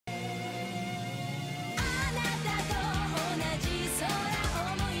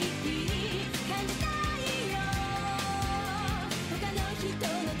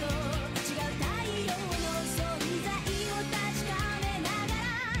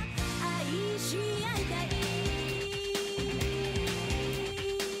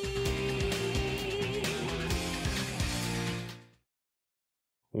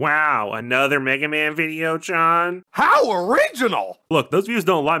Wow, another Mega Man video, John? How original! Look, those views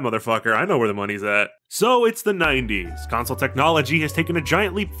don't lie, motherfucker. I know where the money's at. So it's the 90s. Console technology has taken a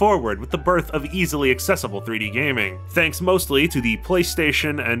giant leap forward with the birth of easily accessible 3D gaming, thanks mostly to the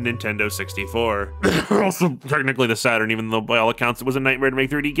PlayStation and Nintendo 64. Also, technically the Saturn, even though by all accounts it was a nightmare to make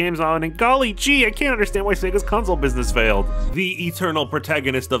 3D games on, and golly gee, I can't understand why Sega's console business failed. The eternal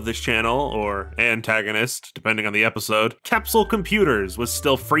protagonist of this channel, or antagonist, depending on the episode, Capsule Computers was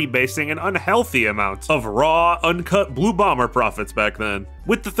still freebasing an unhealthy amount of raw, uncut Blue Bomber profits back then.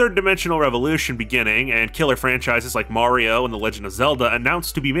 With the third dimensional revolution beginning, and killer franchises like Mario and The Legend of Zelda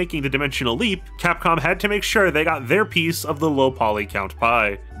announced to be making the dimensional leap, Capcom had to make sure they got their piece of the low poly count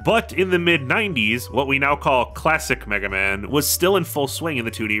pie. But in the mid-90s, what we now call classic Mega Man was still in full swing in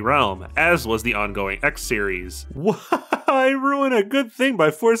the 2D realm, as was the ongoing X series. Why ruin a good thing by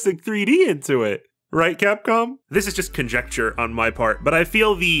forcing 3D into it? Right, Capcom? This is just conjecture on my part, but I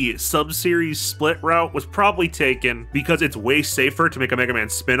feel the sub-series split route was probably taken because it's way safer to make a Mega Man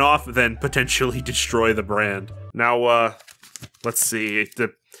spin-off than potentially destroy the brand. Now, let's see.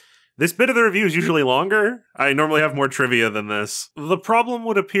 This bit of the review is usually longer. I normally have more trivia than this. The problem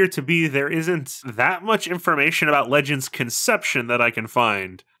would appear to be there isn't that much information about Legend's conception that I can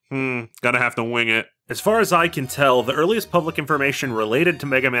find. Gonna have to wing it. As far as I can tell, the earliest public information related to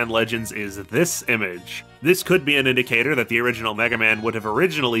Mega Man Legends is this image. This could be an indicator that the original Mega Man would have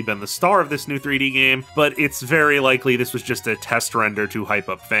originally been the star of this new 3D game, but it's very likely this was just a test render to hype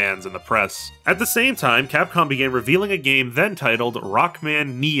up fans and the press. At the same time, Capcom began revealing a game then titled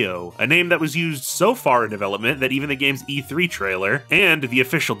Rockman Neo, a name that was used so far in development that even the game's E3 trailer, and the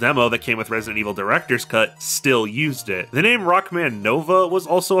official demo that came with Resident Evil Director's Cut, still used it. The name Rockman Nova was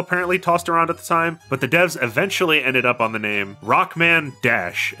also apparently tossed around at the time, but the devs eventually ended up on the name Rockman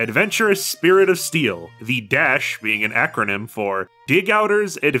Dash, Adventurous Spirit of Steel, the Dash being an acronym for Dig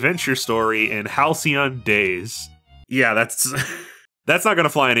Outer's Adventure Story in Halcyon Days. Yeah, that's that's not gonna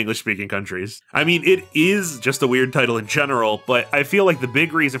fly in English-speaking countries. I mean, it is just a weird title in general, but I feel like the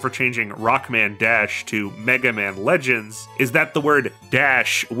big reason for changing Rockman Dash to Mega Man Legends is that the word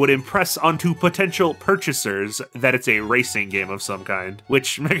Dash would impress onto potential purchasers that it's a racing game of some kind,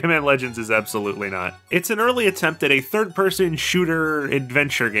 which Mega Man Legends is absolutely not. It's an early attempt at a third-person shooter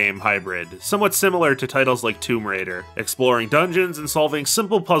adventure game hybrid, somewhat similar to titles like Tomb Raider, exploring dungeons and solving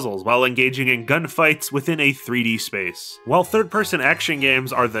simple puzzles while engaging in gunfights within a 3D space. While third-person action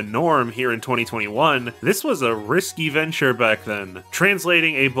games are the norm here in 2021, this was a risky venture back then,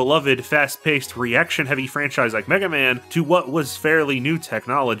 translating a beloved, fast-paced, reaction-heavy franchise like Mega Man to what was fairly new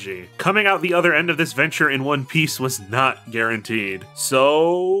technology. Coming out the other end of this venture in one piece was not guaranteed.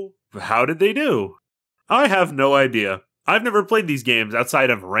 So, how did they do? I have no idea. I've never played these games outside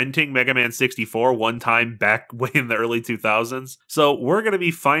of renting Mega Man 64 one time back way in the early 2000s, so we're gonna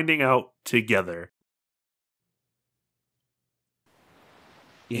be finding out together.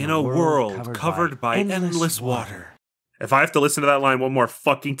 In a world covered by endless water. If I have to listen to that line one more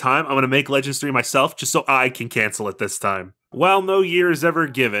fucking time, I'm gonna make Legends 3 myself just so I can cancel it this time. While no year is ever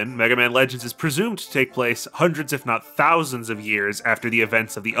given, Mega Man Legends is presumed to take place hundreds if not thousands of years after the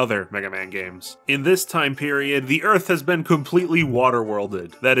events of the other Mega Man games. In this time period, the Earth has been completely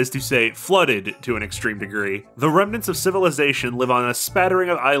water-worlded, that is to say, flooded to an extreme degree. The remnants of civilization live on a spattering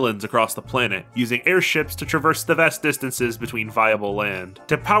of islands across the planet, using airships to traverse the vast distances between viable land.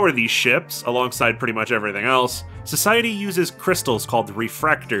 To power these ships, alongside pretty much everything else, society uses crystals called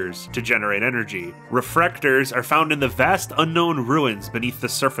refractors to generate energy. Refractors are found in the vast unknown ruins beneath the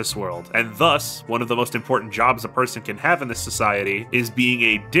surface world, and thus, one of the most important jobs a person can have in this society is being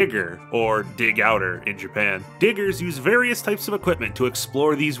a digger, or dig outer in Japan. Diggers use various types of equipment to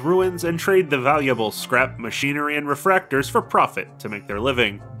explore these ruins and trade the valuable scrap machinery and refractors for profit to make their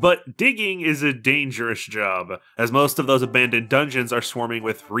living. But digging is a dangerous job, as most of those abandoned dungeons are swarming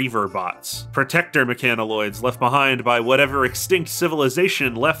with reaver bots, protector mechanoids left behind by whatever extinct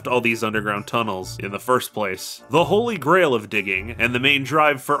civilization left all these underground tunnels in the first place. The holy grail of digging, and the main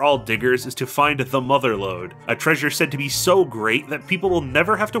drive for all diggers, is to find the Mother Lode, a treasure said to be so great that people will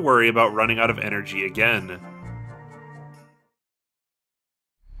never have to worry about running out of energy again.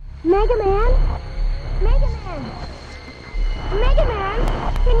 Mega Man? Mega Man? Mega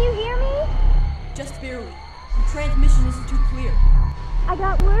Man? Can you hear me? Just barely. The transmission isn't too clear. I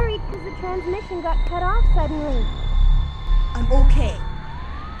got worried because the transmission got cut off suddenly. I'm okay.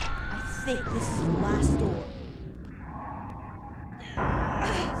 I think this is the last door.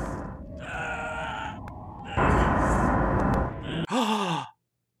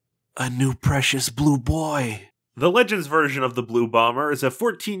 A new precious blue boy. The Legends version of the Blue Bomber is a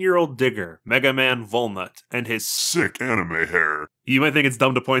 14-year-old digger, Mega Man Volnut, and his sick anime hair. You might think it's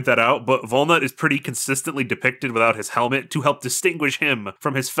dumb to point that out, but Volnut is pretty consistently depicted without his helmet to help distinguish him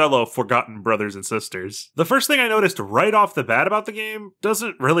from his fellow forgotten brothers and sisters. The first thing I noticed right off the bat about the game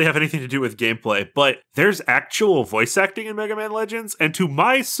doesn't really have anything to do with gameplay, but there's actual voice acting in Mega Man Legends, and to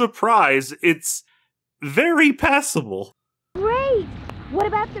my surprise, it's very passable. Great! What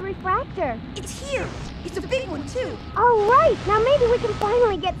about the refractor? It's here. It's a big one, too. All right, now maybe we can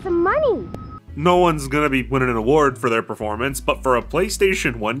finally get some money. No one's gonna be winning an award for their performance, but for a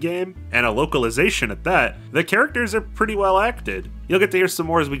PlayStation 1 game, and a localization at that, the characters are pretty well acted. You'll get to hear some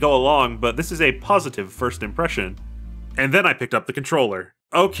more as we go along, but this is a positive first impression. And then I picked up the controller.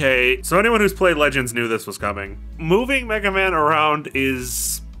 Okay, so anyone who's played Legends knew this was coming. Moving Mega Man around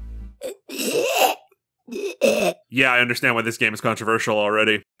is... Yeah, I understand why this game is controversial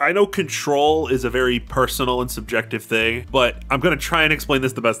already. I know control is a very personal and subjective thing, but I'm gonna try and explain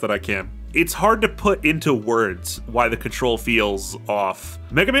this the best that I can. It's hard to put into words why the control feels off.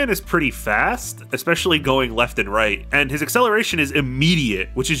 Mega Man is pretty fast, especially going left and right, and his acceleration is immediate,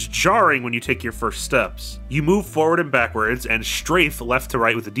 which is jarring when you take your first steps. You move forward and backwards and strafe left to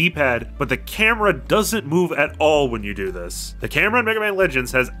right with the D-pad, but the camera doesn't move at all when you do this. The camera in Mega Man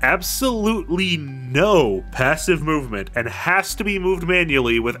Legends has absolutely no passive movement and has to be moved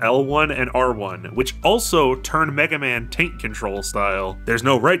manually with L1 and R1, which also turn Mega Man tank control style. There's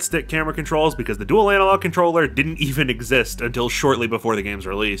no right stick camera controls because the dual analog controller didn't even exist until shortly before the game's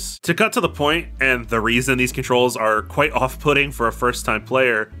release. To cut to the point, and the reason these controls are quite off-putting for a first-time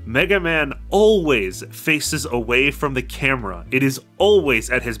player, Mega Man always faces away from the camera. It is always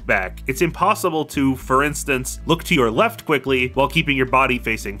at his back. It's impossible to, for instance, look to your left quickly while keeping your body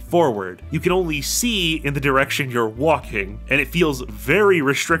facing forward. You can only see in the direction you're walking, and it feels very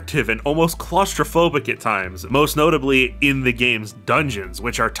restrictive and almost claustrophobic at times, most notably in the game's dungeons,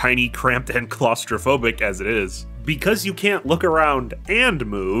 which are tiny, cramped, and claustrophobic as it is. Because you can't look around and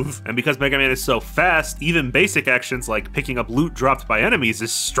move, and because Mega Man is so fast, even basic actions like picking up loot dropped by enemies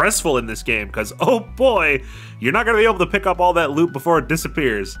is stressful in this game, because oh boy, you're not going to be able to pick up all that loot before it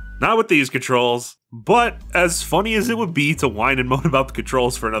disappears. Not with these controls. But as funny as it would be to whine and moan about the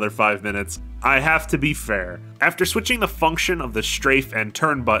controls for another 5 minutes, I have to be fair. After switching the function of the strafe and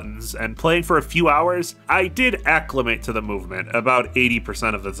turn buttons and playing for a few hours, I did acclimate to the movement about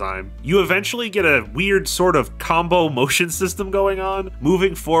 80% of the time. You eventually get a weird sort of combo motion system going on,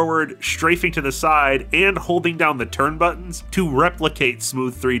 moving forward, strafing to the side, and holding down the turn buttons to replicate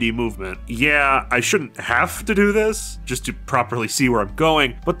smooth 3D movement. Yeah, I shouldn't have to do this, just to properly see where I'm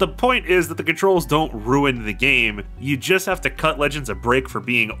going, but the point is that the controls don't ruin the game. You just have to cut Legends a break for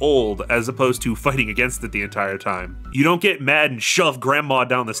being old, as opposed to fighting against it the entire time. You don't get mad and shove Grandma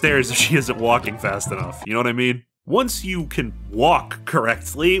down the stairs if she isn't walking fast enough, you know what I mean? Once you can walk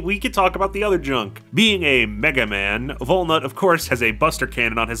correctly, we can talk about the other junk. Being a Mega Man, Volnut of course has a buster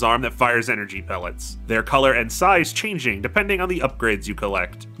cannon on his arm that fires energy pellets, their color and size changing depending on the upgrades you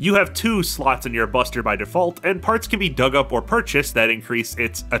collect. You have 2 slots in your buster by default, and parts can be dug up or purchased that increase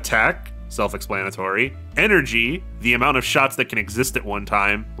its attack, self-explanatory, energy, the amount of shots that can exist at one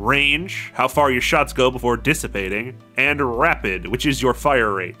time, range, how far your shots go before dissipating, and rapid, which is your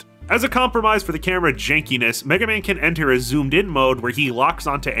fire rate. As a compromise for the camera jankiness, Mega Man can enter a zoomed-in mode where he locks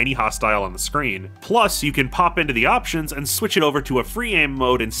onto any hostile on the screen. Plus, you can pop into the options and switch it over to a free aim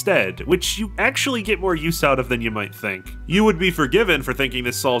mode instead, which you actually get more use out of than you might think. You would be forgiven for thinking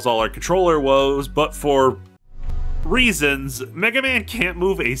this solves all our controller woes, but for reasons, Mega Man can't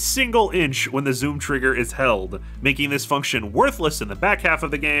move a single inch when the zoom trigger is held, making this function worthless in the back half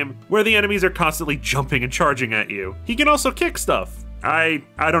of the game, where the enemies are constantly jumping and charging at you. He can also kick stuff. I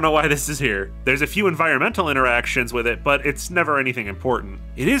don't know why this is here. There's a few environmental interactions with it, but it's never anything important.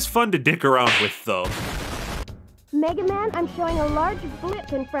 It is fun to dick around with, though. Mega Man, I'm showing a large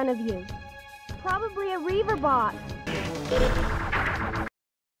blip in front of you. Probably a Reaver bot.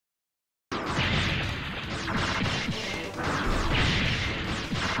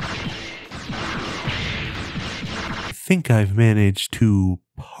 I think I've managed to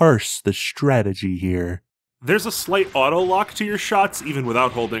parse the strategy here. There's a slight auto-lock to your shots even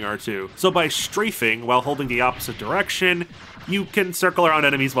without holding R2, so by strafing while holding the opposite direction, you can circle around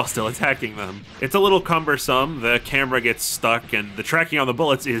enemies while still attacking them. It's a little cumbersome, the camera gets stuck, and the tracking on the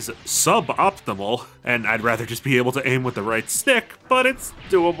bullets is suboptimal, and I'd rather just be able to aim with the right stick, but it's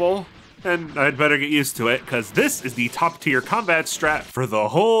doable. And I'd better get used to it, cause this is the top tier combat strat for the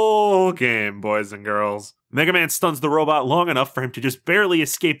whole game, boys and girls. Mega Man stuns the robot long enough for him to just barely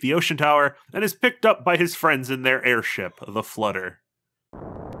escape the ocean tower, and is picked up by his friends in their airship, the Flutter.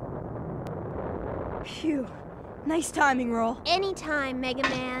 Phew. Nice timing, Roll. Anytime, Mega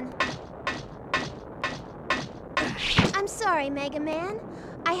Man. I'm sorry, Mega Man.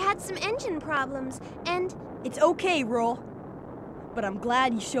 I had some engine problems, and... It's okay, Roll. But I'm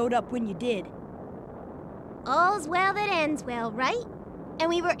glad you showed up when you did. all's well that ends well, right? And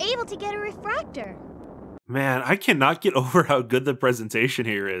we were able to get a refractor. Man, I cannot get over how good the presentation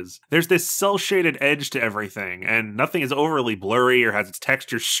here is. There's this cel-shaded edge to everything, and nothing is overly blurry or has its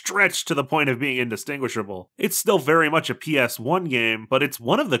texture stretched to the point of being indistinguishable. It's still very much a PS1 game, but it's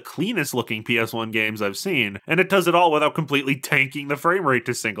one of the cleanest looking PS1 games I've seen, and it does it all without completely tanking the frame rate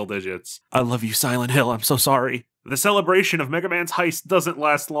to single digits. I love you, Silent Hill, I'm so sorry. The celebration of Mega Man's heist doesn't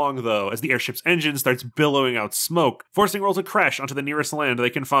last long, though, as the airship's engine starts billowing out smoke, forcing Roll to crash onto the nearest land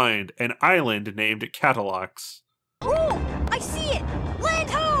they can find, an island named Catalox. Oh! I see it! Land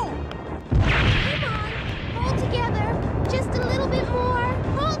ho! Come on, hold together. Just a little bit more.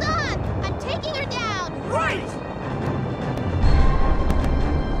 Hold on, I'm taking her down. Right!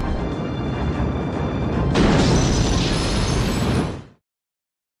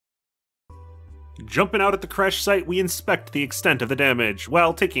 Jumping out at the crash site, we inspect the extent of the damage,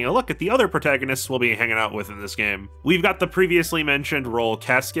 while taking a look at the other protagonists we'll be hanging out with in this game. We've got the previously mentioned Roll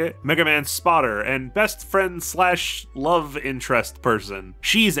Casket, Mega Man's spotter, and best friend slash love interest person.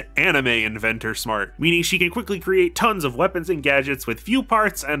 She's anime inventor smart, meaning she can quickly create tons of weapons and gadgets with few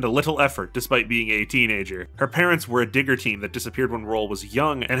parts and little effort despite being a teenager. Her parents were a digger team that disappeared when Roll was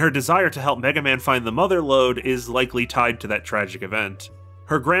young, and her desire to help Mega Man find the mother lode is likely tied to that tragic event.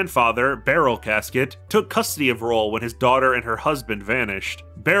 Her grandfather, Barrel Casket, took custody of Roll when his daughter and her husband vanished.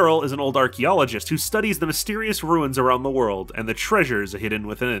 Barrel is an old archaeologist who studies the mysterious ruins around the world and the treasures hidden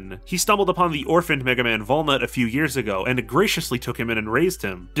within. He stumbled upon the orphaned Mega Man Volnut a few years ago and graciously took him in and raised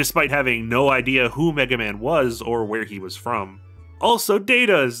him, despite having no idea who Mega Man was or where he was from. Also,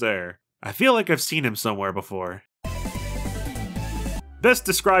 Data is there. I feel like I've seen him somewhere before. Best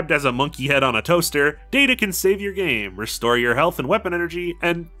described as a monkey head on a toaster, Data can save your game, restore your health and weapon energy,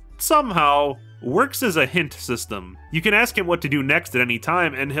 and somehow works as a hint system. You can ask him what to do next at any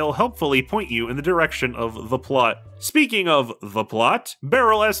time, and he'll helpfully point you in the direction of the plot. Speaking of the plot,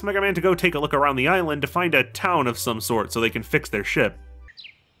 Barrel asks Mega Man to go take a look around the island to find a town of some sort so they can fix their ship.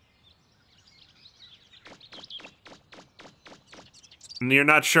 And you're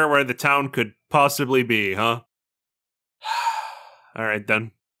not sure where the town could possibly be, huh? Alright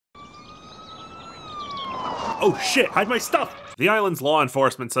then. Oh shit, hide my stuff! The island's law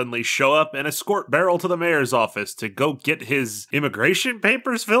enforcement suddenly show up and escort Barrel to the mayor's office to go get his immigration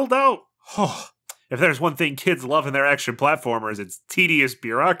papers filled out. If there's one thing kids love in their action platformers, it's tedious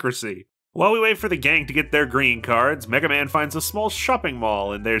bureaucracy. While we wait for the gang to get their green cards, Mega Man finds a small shopping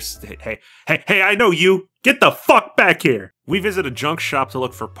mall and there's... Hey, I know you! Get the fuck back here! We visit a junk shop to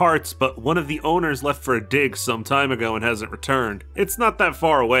look for parts, but one of the owners left for a dig some time ago and hasn't returned. It's not that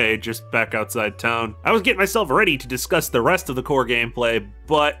far away, just back outside town. I was getting myself ready to discuss the rest of the core gameplay,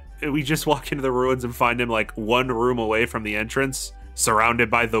 but we just walk into the ruins and find him like one room away from the entrance,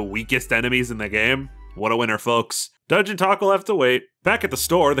 surrounded by the weakest enemies in the game. What a winner, folks. Dungeon talk will have to wait. Back at the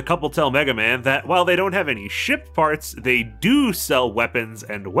store, the couple tell Mega Man that while they don't have any ship parts, they do sell weapons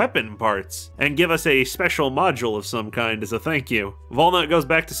and weapon parts, and give us a special module of some kind as a thank you. Volnut goes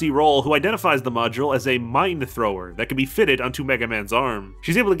back to see Roll, who identifies the module as a mind thrower that can be fitted onto Mega Man's arm.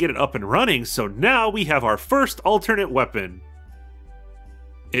 She's able to get it up and running, so now we have our first alternate weapon.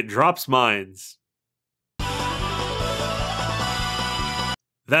 It drops mines.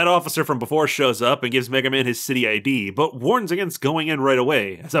 That officer from before shows up and gives Mega Man his city ID, but warns against going in right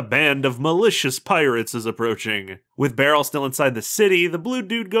away, as a band of malicious pirates is approaching. With Barrel still inside the city, the blue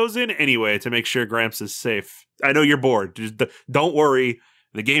dude goes in anyway to make sure Gramps is safe. I know you're bored, just don't worry,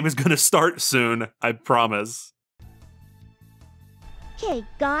 the game is gonna start soon, I promise. Okay,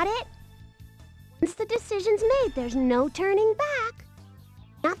 got it? Once the decision's made, there's no turning back.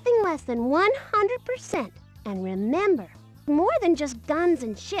 Nothing less than 100%. And remember, more than just guns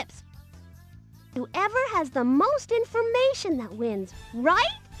and ships. Whoever has the most information that wins,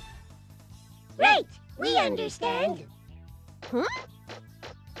 right? Right, we understand. Huh?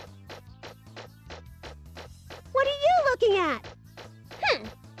 What are you looking at?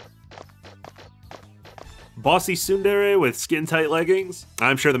 Bossy tsundere with skin-tight leggings?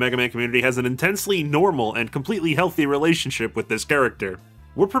 I'm sure the Mega Man community has an intensely normal and completely healthy relationship with this character.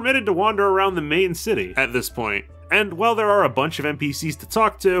 We're permitted to wander around the main city at this point. And while there are a bunch of NPCs to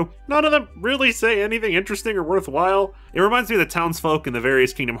talk to, none of them really say anything interesting or worthwhile. It reminds me of the townsfolk in the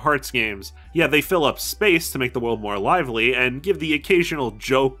various Kingdom Hearts games. Yeah, they fill up space to make the world more lively and give the occasional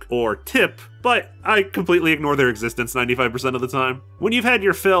joke or tip, but I completely ignore their existence 95% of the time. When you've had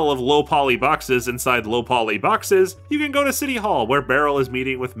your fill of low-poly boxes inside low-poly boxes, you can go to City Hall, where Beryl is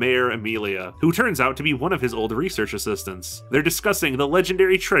meeting with Mayor Amelia, who turns out to be one of his old research assistants. They're discussing the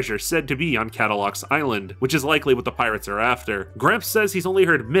legendary treasure said to be on Cadillac's Island, which is likely what the pirates are after. Gramps says he's only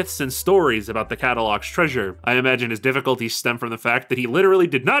heard myths and stories about the Cadillac's treasure. I imagine his difficulties stem from the fact that he literally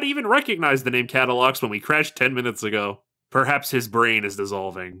did not even recognize the name Cadillac's when we crashed 10 minutes ago. Perhaps his brain is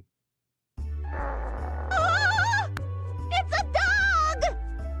dissolving. It's a dog!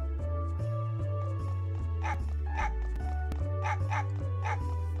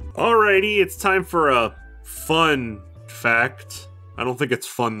 Alrighty, it's time for a fun fact. I don't think it's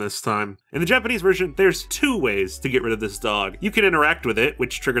fun this time. In the Japanese version, there's 2 ways to get rid of this dog. You can interact with it,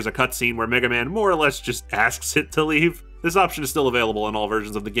 which triggers a cutscene where Mega Man more or less just asks it to leave. This option is still available in all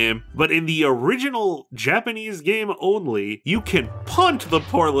versions of the game, but in the original Japanese game only, you can punt the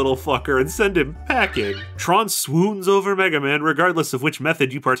poor little fucker and send him packing. Tron swoons over Mega Man regardless of which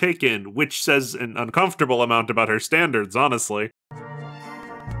method you partake in, which says an uncomfortable amount about her standards, honestly.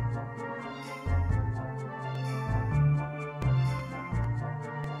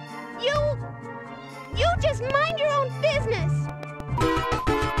 You just mind your own business!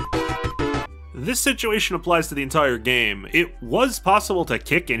 This situation applies to the entire game. It was possible to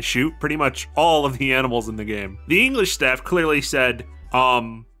kick and shoot pretty much all of the animals in the game. The English staff clearly said,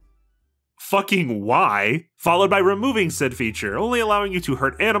 fucking why? Followed by removing said feature, only allowing you to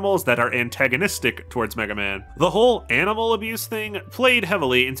hurt animals that are antagonistic towards Mega Man. The whole animal abuse thing played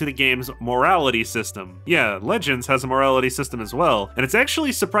heavily into the game's morality system. Yeah, Legends has a morality system as well, and it's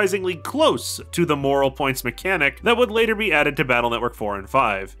actually surprisingly close to the moral points mechanic that would later be added to Battle Network 4 and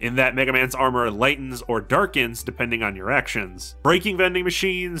 5, in that Mega Man's armor lightens or darkens depending on your actions. Breaking vending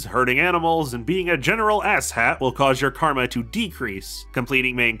machines, hurting animals, and being a general asshat will cause your karma to decrease.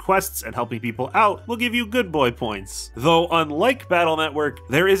 Completing main quests and helping people out will give you good boy points. Though unlike Battle Network,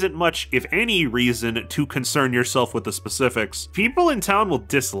 there isn't much, if any, reason to concern yourself with the specifics. People in town will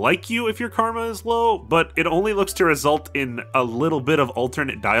dislike you if your karma is low, but it only looks to result in a little bit of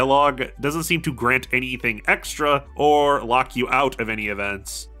alternate dialogue, doesn't seem to grant anything extra, or lock you out of any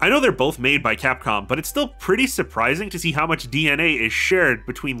events. I know they're both made by Capcom, but it's still pretty surprising to see how much DNA is shared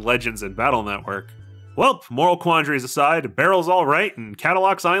between Legends and Battle Network. Well, moral quandaries aside, Barrel's alright, and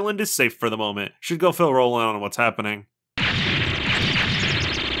Cadillac's Island is safe for the moment. Should go fill Roland on what's happening.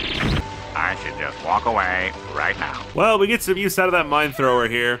 I should just walk away right now. Well, we get some use out of that mine thrower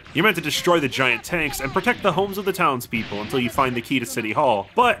here. You're meant to destroy the giant tanks and protect the homes of the townspeople until you find the key to City Hall.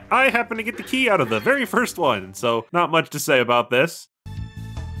 But I happen to get the key out of the very first one, so not much to say about this.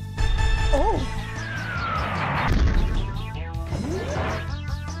 Oh!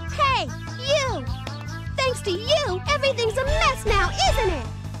 Hey, you! Thanks to you, everything's a mess now, isn't it?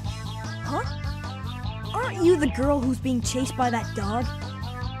 Huh? Aren't you the girl who's being chased by that dog?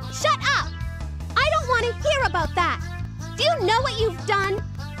 Shut up! I don't want to hear about that! Do you know what you've done?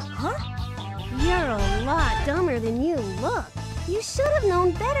 Huh? You're a lot dumber than you look. You should have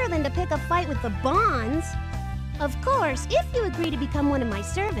known better than to pick a fight with the Bonds. Of course, if you agree to become one of my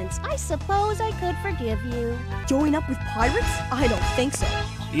servants, I suppose I could forgive you. Join up with pirates? I don't think so.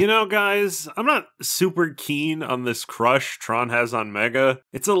 You know, guys, I'm not super keen on this crush Tron has on Mega.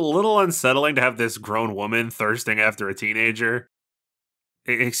 It's a little unsettling to have this grown woman thirsting after a teenager.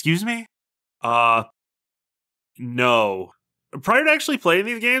 Excuse me? No. Prior to actually playing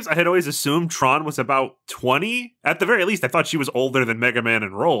these games, I had always assumed Tron was about 20. At the very least, I thought she was older than Mega Man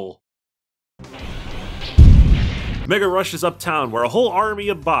and Roll. Mega rushes uptown, where a whole army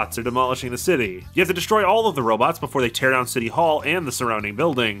of bots are demolishing the city. You have to destroy all of the robots before they tear down City Hall and the surrounding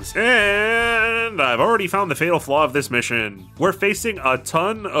buildings. And I've already found the fatal flaw of this mission. We're facing a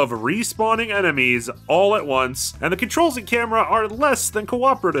ton of respawning enemies all at once, and the controls and camera are less than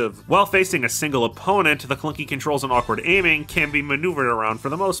cooperative. While facing a single opponent, the clunky controls and awkward aiming can be maneuvered around for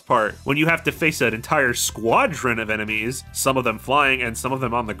the most part. When you have to face an entire squadron of enemies, some of them flying and some of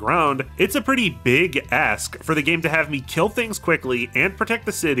them on the ground, it's a pretty big ask for the game to have me kill things quickly and protect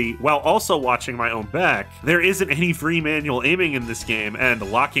the city while also watching my own back. There isn't any free manual aiming in this game, and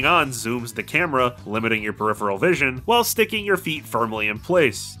locking on zooms the camera, limiting your peripheral vision, while sticking your feet firmly in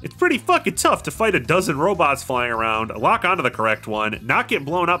place. It's pretty fucking tough to fight a dozen robots flying around, lock onto the correct one, not get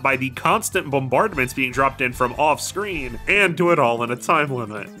blown up by the constant bombardments being dropped in from off screen, and do it all in a time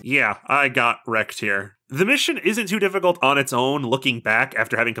limit. Yeah, I got wrecked here. The mission isn't too difficult on its own looking back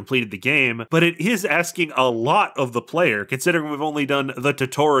after having completed the game, but it is asking a lot of the player considering we've only done the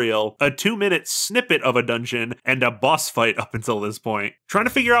tutorial, a 2-minute snippet of a dungeon, and a boss fight up until this point. Trying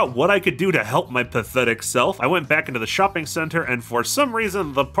to figure out what I could do to help my pathetic self, I went back into the shopping center and for some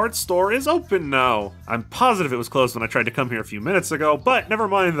reason the parts store is open now. I'm positive it was closed when I tried to come here a few minutes ago, but never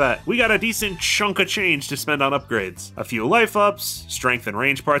mind that. We got a decent chunk of change to spend on upgrades. A few life ups, strength and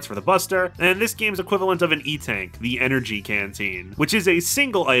range parts for the Buster, and this game's equivalent of an E-Tank, the Energy Canteen, which is a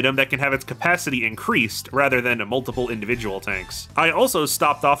single item that can have its capacity increased rather than multiple individual tanks. I also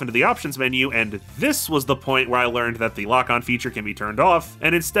stopped off into the options menu, and this was the point where I learned that the lock-on feature can be turned off,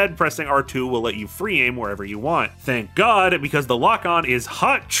 and instead pressing R2 will let you free aim wherever you want. Thank God, because the lock-on is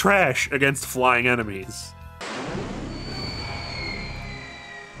hot trash against flying enemies.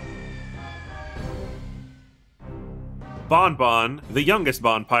 Bon Bon, the youngest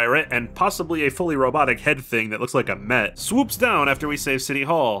Bon pirate, and possibly a fully robotic head thing that looks like a Met, swoops down after we save City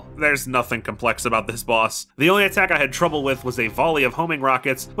Hall. There's nothing complex about this boss. The only attack I had trouble with was a volley of homing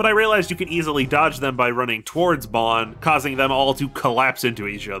rockets, but I realized you can easily dodge them by running towards Bon, causing them all to collapse into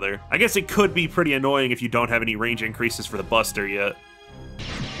each other. I guess it could be pretty annoying if you don't have any range increases for the Buster yet.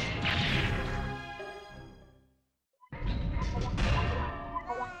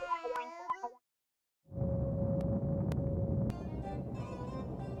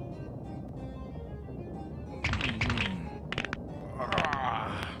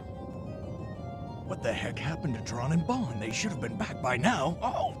 What the heck happened to Tron and Bon? They should have been back by now.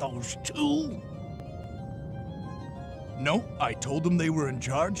 Oh, those two! No, I told them they were in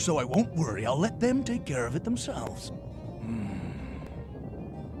charge, so I won't worry. I'll let them take care of it themselves.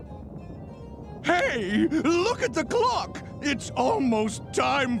 Hey, look at the clock! It's almost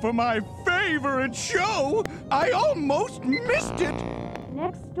time for my favorite show! I almost missed it!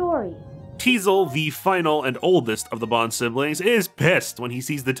 Next story. Teasel, the final and oldest of the Bond siblings, is pissed when he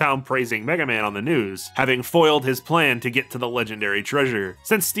sees the town praising Mega Man on the news, having foiled his plan to get to the legendary treasure.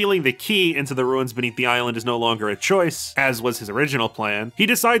 Since stealing the key into the ruins beneath the island is no longer a choice, as was his original plan, he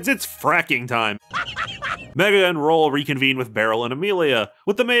decides it's fracking time. Mega and Roll reconvene with Beryl and Amelia,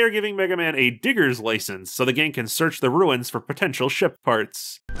 with the mayor giving Mega Man a digger's license so the gang can search the ruins for potential ship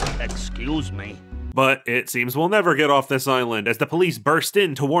parts. Excuse me. But it seems we'll never get off this island, as the police burst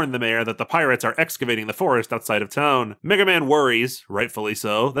in to warn the mayor that the pirates are excavating the forest outside of town. Mega Man worries, rightfully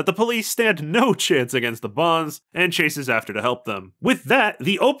so, that the police stand no chance against the Bonds, and chases after to help them. With that,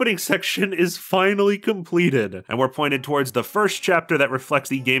 the opening section is finally completed, and we're pointed towards the first chapter that reflects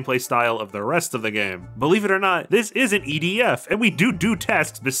the gameplay style of the rest of the game. Believe it or not, this is an EDF, and we do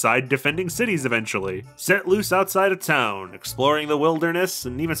tasks beside defending cities eventually. Set loose outside of town, exploring the wilderness,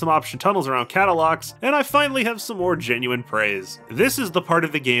 and even some option tunnels around catalogs, and I finally have some more genuine praise. This is the part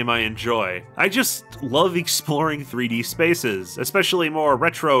of the game I enjoy. I just love exploring 3D spaces, especially more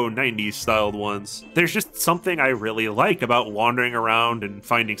retro 90s styled ones. There's just something I really like about wandering around and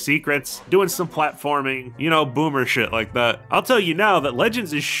finding secrets, doing some platforming, you know, boomer shit like that. I'll tell you now that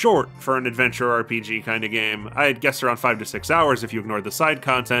Legends is short for an adventure RPG kind of game. I'd guess around 5 to 6 hours if you ignored the side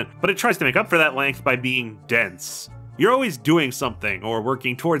content, but it tries to make up for that length by being dense. You're always doing something or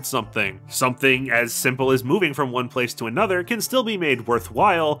working towards something. Something as simple as moving from one place to another can still be made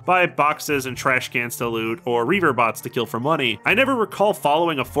worthwhile by boxes and trash cans to loot or reaver bots to kill for money. I never recall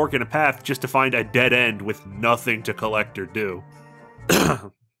following a fork in a path just to find a dead end with nothing to collect or do.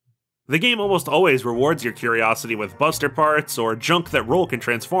 The game almost always rewards your curiosity with buster parts or junk that Roll can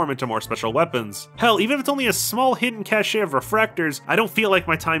transform into more special weapons. Hell, even if it's only a small hidden cache of refractors, I don't feel like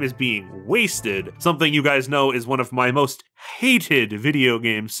my time is being wasted. Something you guys know is one of my most hated video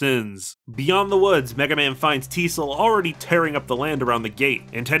game sins. Beyond the woods, Mega Man finds Teasel already tearing up the land around the gate,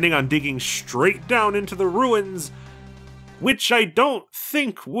 intending on digging straight down into the ruins, which I don't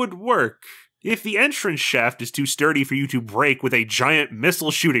think would work. If the entrance shaft is too sturdy for you to break with a giant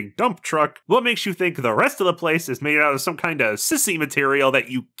missile-shooting dump truck, what makes you think the rest of the place is made out of some kind of sissy material that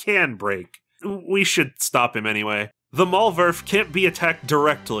you can break? We should stop him anyway. The Malverf can't be attacked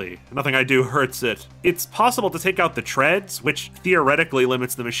directly. Nothing I do hurts it. It's possible to take out the treads, which theoretically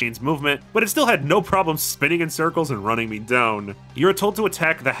limits the machine's movement, but it still had no problem spinning in circles and running me down. You're told to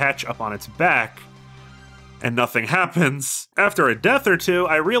attack the hatch up on its back, and nothing happens. After a death or two,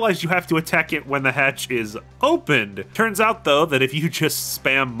 I realized you have to attack it when the hatch is opened. Turns out though that if you just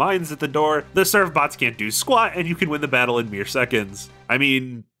spam mines at the door, the serve bots can't do squat and you can win the battle in mere seconds. I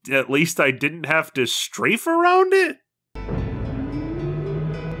mean, at least I didn't have to strafe around it?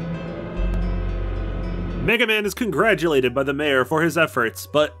 Mega Man is congratulated by the mayor for his efforts,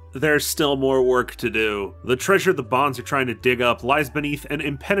 but there's still more work to do. The treasure the Bonds are trying to dig up lies beneath an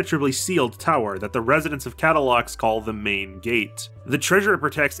impenetrably sealed tower that the residents of Catalox call the Main Gate. The treasure it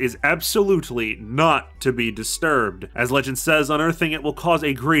protects is absolutely not to be disturbed. As legend says, unearthing it will cause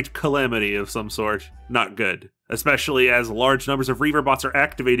a great calamity of some sort. Not good. Especially as large numbers of Reaver bots are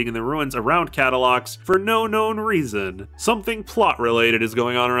activating in the ruins around Catalox for no known reason. Something plot-related is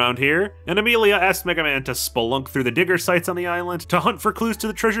going on around here, and Amelia asks Mega Man to spelunk through the digger sites on the island to hunt for clues to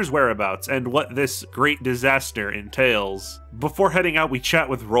the treasure's whereabouts and what this great disaster entails. Before heading out, we chat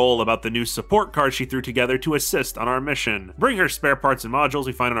with Roll about the new support card she threw together to assist on our mission. Bring her spare parts and modules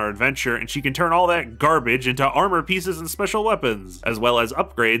we find on our adventure, and she can turn all that garbage into armor pieces and special weapons, as well as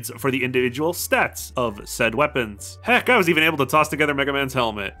upgrades for the individual stats of said weapons. Heck, I was even able to toss together Mega Man's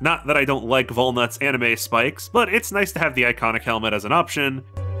helmet. Not that I don't like Volnut's anime spikes, but it's nice to have the iconic helmet as an option.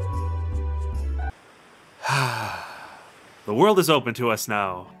 The world is open to us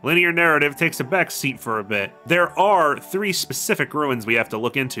now. Linear narrative takes a back seat for a bit. There are 3 specific ruins we have to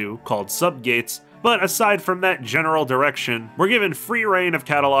look into, called subgates, but aside from that general direction, we're given free reign of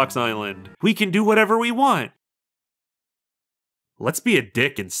Catalox Island. We can do whatever we want. Let's be a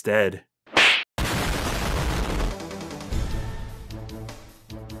dick instead.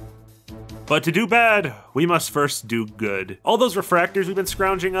 But to do bad, we must first do good. All those refractors we've been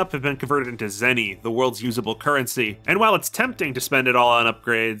scrounging up have been converted into Zenny, the world's usable currency. And while it's tempting to spend it all on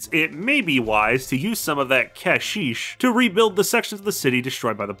upgrades, it may be wise to use some of that cashish to rebuild the sections of the city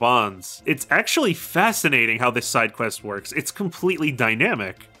destroyed by the Bonds. It's actually fascinating how this side quest works. It's completely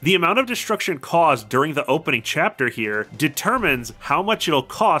dynamic. The amount of destruction caused during the opening chapter here determines how much it'll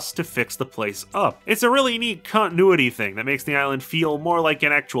cost to fix the place up. It's a really neat continuity thing that makes the island feel more like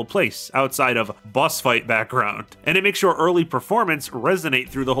an actual place outside of boss fight background. And it makes your early performance resonate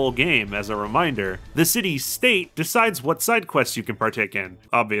through the whole game as a reminder. The city's state decides what side quests you can partake in,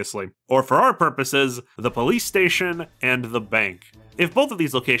 obviously. Or for our purposes, the police station and the bank. If both of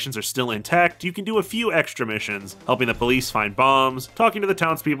these locations are still intact, you can do a few extra missions, helping the police find bombs, talking to the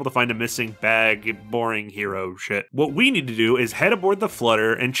townspeople to find a missing bag, boring hero shit. What we need to do is head aboard the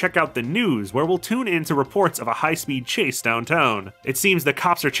Flutter and check out the news, where we'll tune in to reports of a high-speed chase downtown. It seems the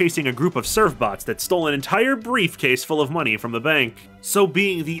cops are chasing a group of servbots that stole an entire briefcase full of money from the bank. So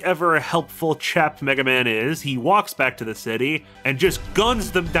being the ever-helpful chap Mega Man is, he walks back to the city and just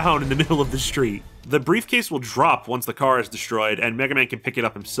guns them down in the middle of the street. The briefcase will drop once the car is destroyed, and Mega Man can pick it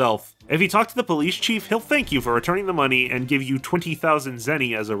up himself. If you talk to the police chief, he'll thank you for returning the money and give you 20,000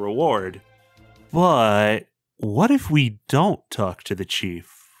 Zenny as a reward. But what if we don't talk to the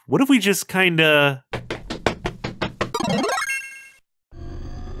chief? What if we just kinda...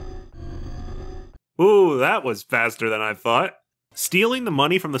 Ooh, that was faster than I thought. Stealing the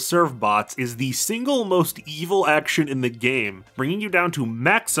money from the servbots is the single most evil action in the game, bringing you down to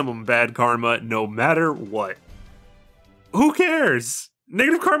maximum bad karma no matter what. Who cares?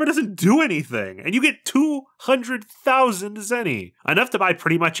 Negative karma doesn't do anything, and you get 200,000 Zenny, enough to buy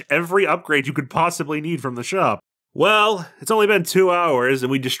pretty much every upgrade you could possibly need from the shop. Well, it's only been 2 hours,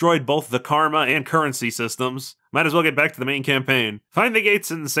 and we destroyed both the karma and currency systems. Might as well get back to the main campaign. Find the gates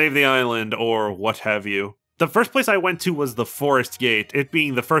and save the island, or what have you. The first place I went to was the Forest Gate, it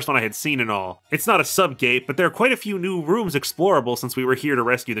being the first one I had seen and all. It's not a sub-gate, but there are quite a few new rooms explorable since we were here to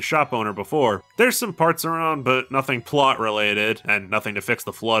rescue the shop owner before. There's some parts around, but nothing plot-related, and nothing to fix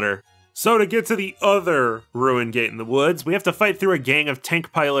the Flutter. So to get to the other ruin gate in the woods, we have to fight through a gang of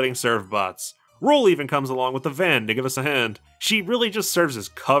tank-piloting servbots. Roll even comes along with the van to give us a hand. She really just serves as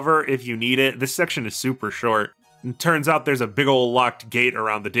cover if you need it. This section is super short. And turns out there's a big ol' locked gate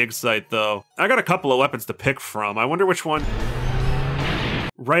around the dig site, though. I got a couple of weapons to pick from. I wonder which one...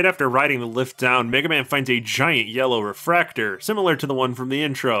 Right after riding the lift down, Mega Man finds a giant yellow refractor, similar to the one from the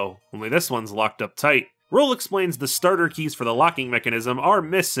intro, only this one's locked up tight. Roll explains the starter keys for the locking mechanism are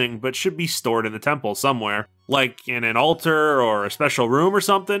missing, but should be stored in the temple somewhere. Like in an altar or a special room or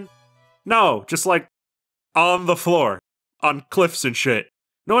something? No, just like on the floor. On cliffs and shit.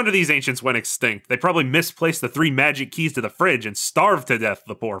 No wonder these ancients went extinct. They probably misplaced the 3 magic keys to the fridge and starved to death,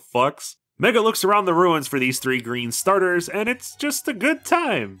 the poor fucks. Mega looks around the ruins for these 3 green starters, and it's just a good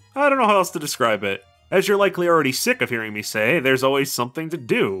time. I don't know how else to describe it. As you're likely already sick of hearing me say, there's always something to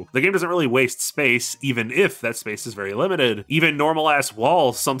do. The game doesn't really waste space, even if that space is very limited. Even normal-ass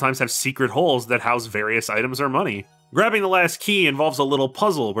walls sometimes have secret holes that house various items or money. Grabbing the last key involves a little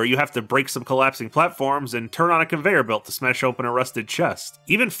puzzle where you have to break some collapsing platforms and turn on a conveyor belt to smash open a rusted chest.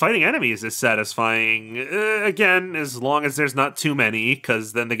 Even fighting enemies is satisfying, again, as long as there's not too many,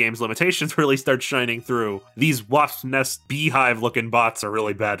 cause then the game's limitations really start shining through. These wasp nest beehive looking bots are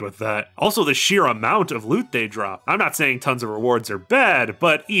really bad with that. Also the sheer amount of loot they drop. I'm not saying tons of rewards are bad,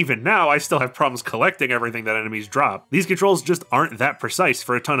 but even now I still have problems collecting everything that enemies drop. These controls just aren't that precise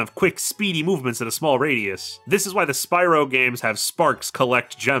for a ton of quick, speedy movements in a small radius. This is why the Spyro games have sparks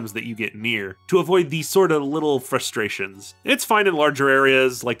collect gems that you get near, to avoid these sort of little frustrations. It's fine in larger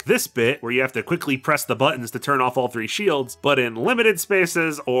areas, like this bit, where you have to quickly press the buttons to turn off all 3 shields, but in limited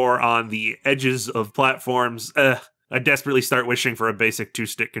spaces or on the edges of platforms, I desperately start wishing for a basic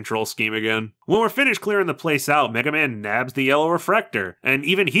 2-stick control scheme again. When we're finished clearing the place out, Mega Man nabs the yellow refractor, and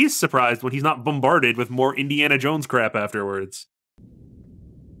even he's surprised when he's not bombarded with more Indiana Jones crap afterwards.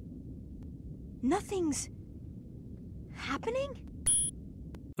 Nothing's happening?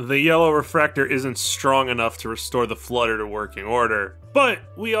 The yellow refractor isn't strong enough to restore the flutter to working order, but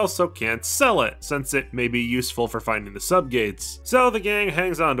we also can't sell it, since it may be useful for finding the subgates. So the gang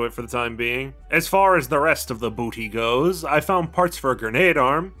hangs on to it for the time being. As far as the rest of the booty goes, I found parts for a grenade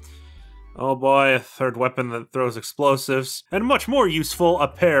arm, oh boy, a third weapon that throws explosives, and much more useful, a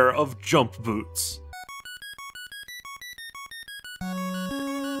pair of jump boots.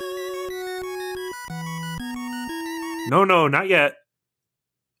 No, not yet.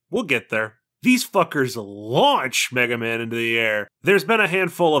 We'll get there. These fuckers launch Mega Man into the air. There's been a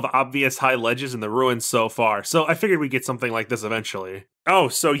handful of obvious high ledges in the ruins so far, so I figured we'd get something like this eventually. Oh,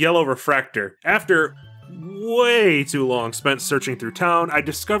 so yellow refractor. After way too long spent searching through town, I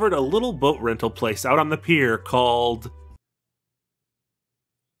discovered a little boat rental place out on the pier called...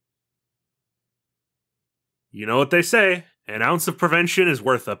 You know what they say, an ounce of prevention is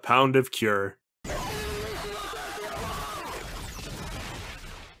worth a pound of cure.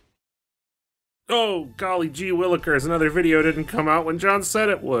 Oh, golly gee willikers, another video didn't come out when John said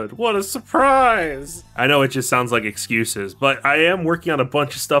it would. What a surprise! I know it just sounds like excuses, but I am working on a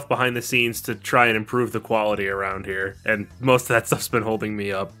bunch of stuff behind the scenes to try and improve the quality around here, and most of that stuff's been holding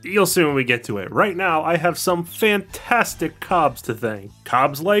me up. You'll see when we get to it. Right now, I have some fantastic Cobbs to thank.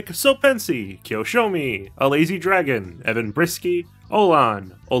 Cobbs like Sopensi, Kyoshomi, A Lazy Dragon, Evan Brisky,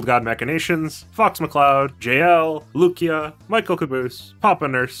 Olan, Old God Machinations, Fox McCloud, JL, Lukia, Michael Caboose, Papa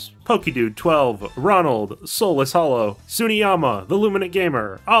Nurse, Pokedude 12, Ronald, Soulless Hollow, Suniyama, The Luminant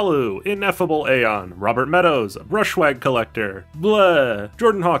Gamer, Alu, Ineffable Aeon, Robert Meadows, Brushwag Collector, Bleh,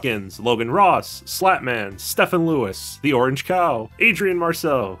 Jordan Hawkins, Logan Ross, Slapman, Stephen Lewis, The Orange Cow, Adrian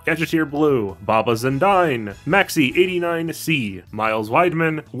Marceau, Gadgeteer Blue, Baba Zendine, Maxi89C, Miles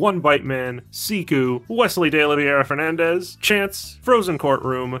Weidman, One Bite Man, Siku, Wesley De Oliveira Fernandez, Chance, Frozen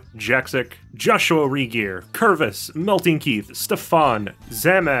Courtroom, Jaxic, Joshua Regear, Curvis, Melting Keith, Stefan,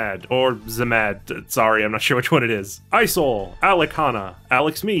 Zamad, or Zamad, sorry, I'm not sure which one it is, Isol, Alec Hanna,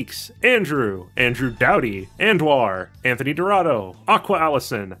 Alex Meeks, Andrew Dowdy, Andwar, Anthony Dorado, Aqua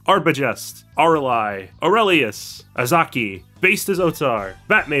Allison, Arbogest, Arlai, Aurelius, Azaki, Based as Otar,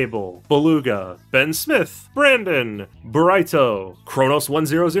 Batmable, Beluga, Ben Smith, Brandon, Burrito,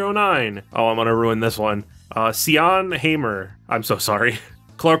 Kronos1009, oh, I'm gonna ruin this one, Sion Hamer, I'm so sorry,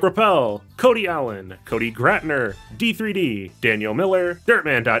 Clark Rappel, Cody Allen, Cody Gratner, D3D, Daniel Miller,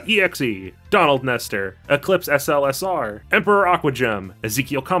 Dirtman.exe, Donald Nestor, Eclipse SLSR, Emperor Aquagem,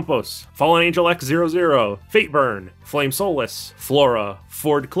 Ezekiel Campos, Fallen Angel X00, Fateburn, Flame Soulless, Flora,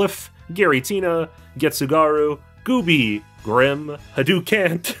 Ford Cliff, Gary Tina, Getsugaru, Gooby, Grim,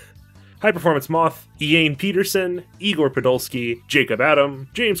 Hadoucant, High Performance Moth, Ian Peterson, Igor Podolsky, Jacob Adam,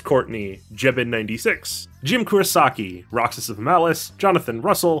 James Courtney, Jebin96, Jim Kurosaki, Roxas of Malice, Jonathan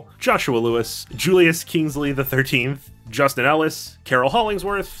Russell, Joshua Lewis, Julius Kingsley XIII, Justin Ellis, Carol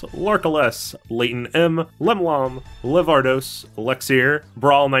Hollingsworth, Larkales, Leighton M, Lemlom, Levardos, Lexier,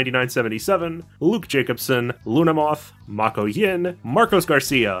 Brawl9977, Luke Jacobson, Lunamoth, Mako Yin, Marcos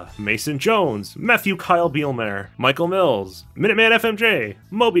Garcia, Mason Jones, Matthew Kyle Bielmer, Michael Mills, Minuteman FMJ,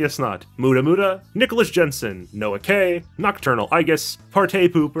 Mobius Nut, Muda Muda, Nicholas Jensen, Noah K, Nocturnal Igus, Partey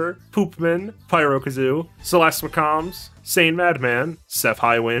Pooper, Poopman, Pyrokazoo, Celeste McCombs, Sane Madman, Seth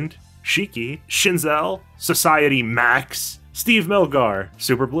Highwind, Shiki, Shinzel, Society Max, Steve Melgar,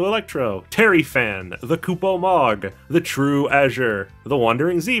 Super Blue Electro, Terry Fan, The Kupo Mog, The True Azure, The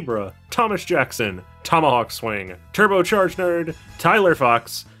Wandering Zebra, Thomas Jackson, Tomahawk Swing, Turbocharged Nerd, Tyler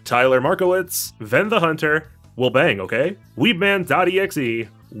Fox, Tyler Markowitz, Ven the Hunter, Will Bang, okay? Weebman.exe,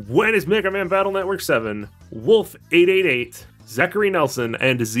 When is Mega Man Battle Network 7, Wolf888, Zachary Nelson,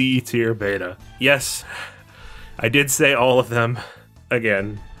 and Z Tier Beta. Yes, I did say all of them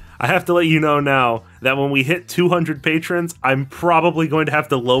again. I have to let you know now that when we hit 200 patrons, I'm probably going to have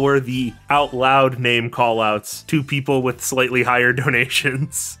to lower the out loud name callouts to people with slightly higher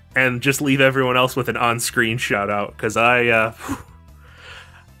donations and just leave everyone else with an on-screen shout out, because I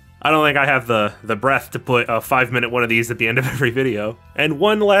don't think I have the breath to put a 5-minute one of these at the end of every video. And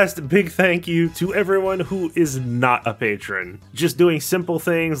one last big thank you to everyone who is not a patron. Just doing simple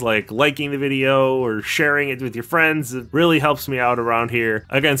things like liking the video or sharing it with your friends, it really helps me out around here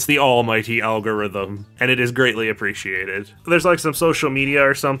against the almighty algorithm, and it is greatly appreciated. There's like some social media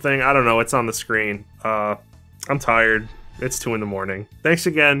or something, I don't know, it's on the screen. I'm tired, it's 2 in the morning. Thanks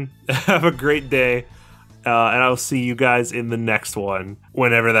again, have a great day. And I'll see you guys in the next one,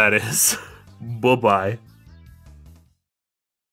 whenever that is. Bye-bye.